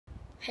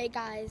Hey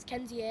guys,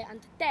 Kenzie here,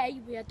 and today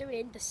we are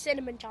doing the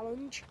cinnamon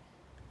challenge.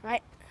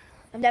 Right,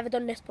 I've never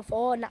done this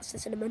before, and that's the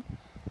cinnamon.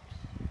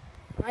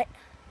 Right.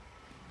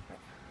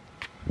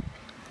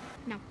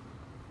 No.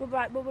 We're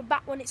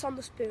back when it's on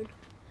the spoon.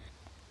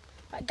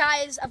 Right,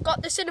 guys, I've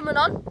got the cinnamon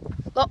on.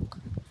 Look.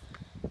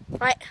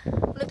 Right,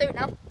 I'm gonna do it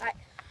now. Right,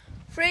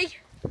 3,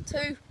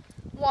 2,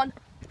 1.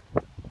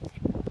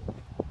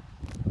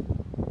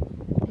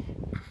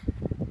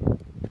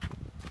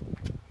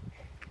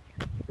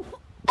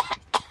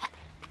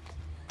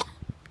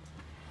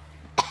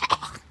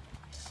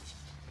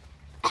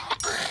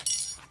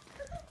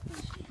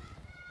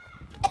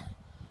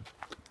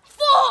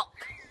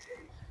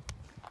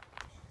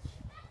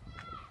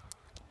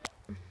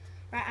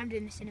 Right, I'm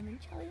doing the cinnamon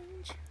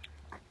challenge.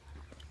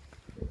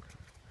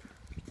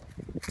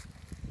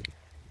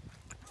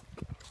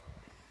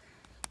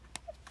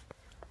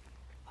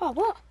 Oh,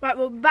 what? Right,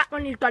 we'll be back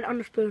when he's got it on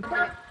the spoon.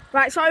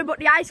 Right, sorry, but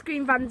the ice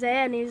cream van's here,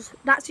 and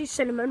that's his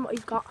cinnamon, what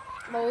he's got.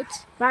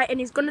 Loads. Right, and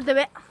he's gonna do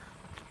it.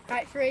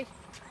 Right, 3,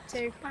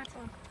 2, 1.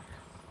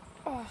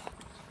 Oh.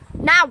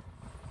 Now!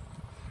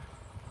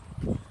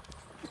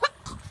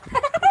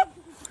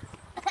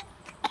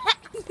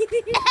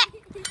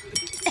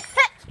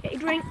 Get your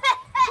drink.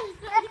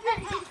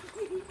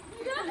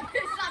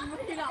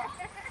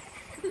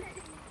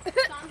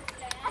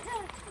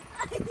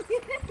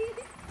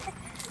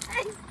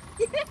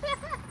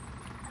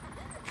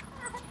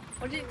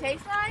 What does it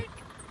taste like?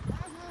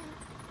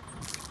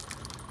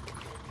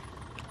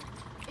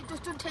 It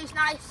just doesn't taste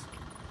nice.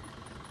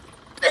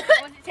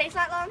 What does it taste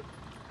like, Lon?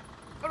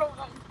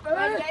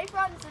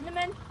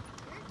 Cinnamon.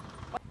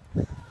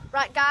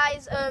 Right,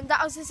 guys,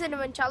 that was the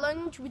cinnamon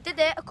challenge. We did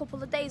it a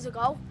couple of days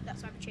ago.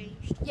 That's why we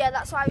changed. Yeah,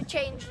 that's why we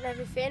changed and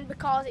everything,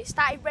 because it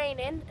started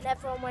raining and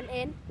everyone went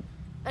in.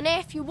 And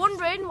if you're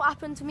wondering what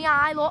happened to my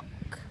eye, look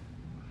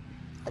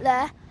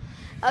there.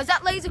 I was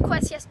at Laser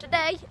Quest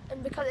yesterday,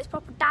 and because it's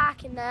proper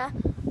dark in there,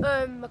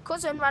 my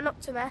cousin ran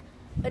up to me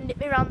and hit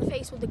me around the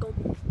face with a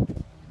gun.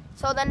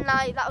 So then,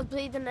 like, that was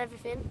bleeding and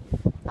everything.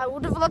 I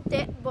would have loved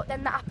it, but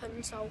then that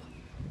happened. So,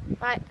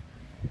 right,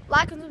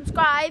 like and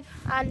subscribe,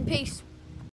 and peace.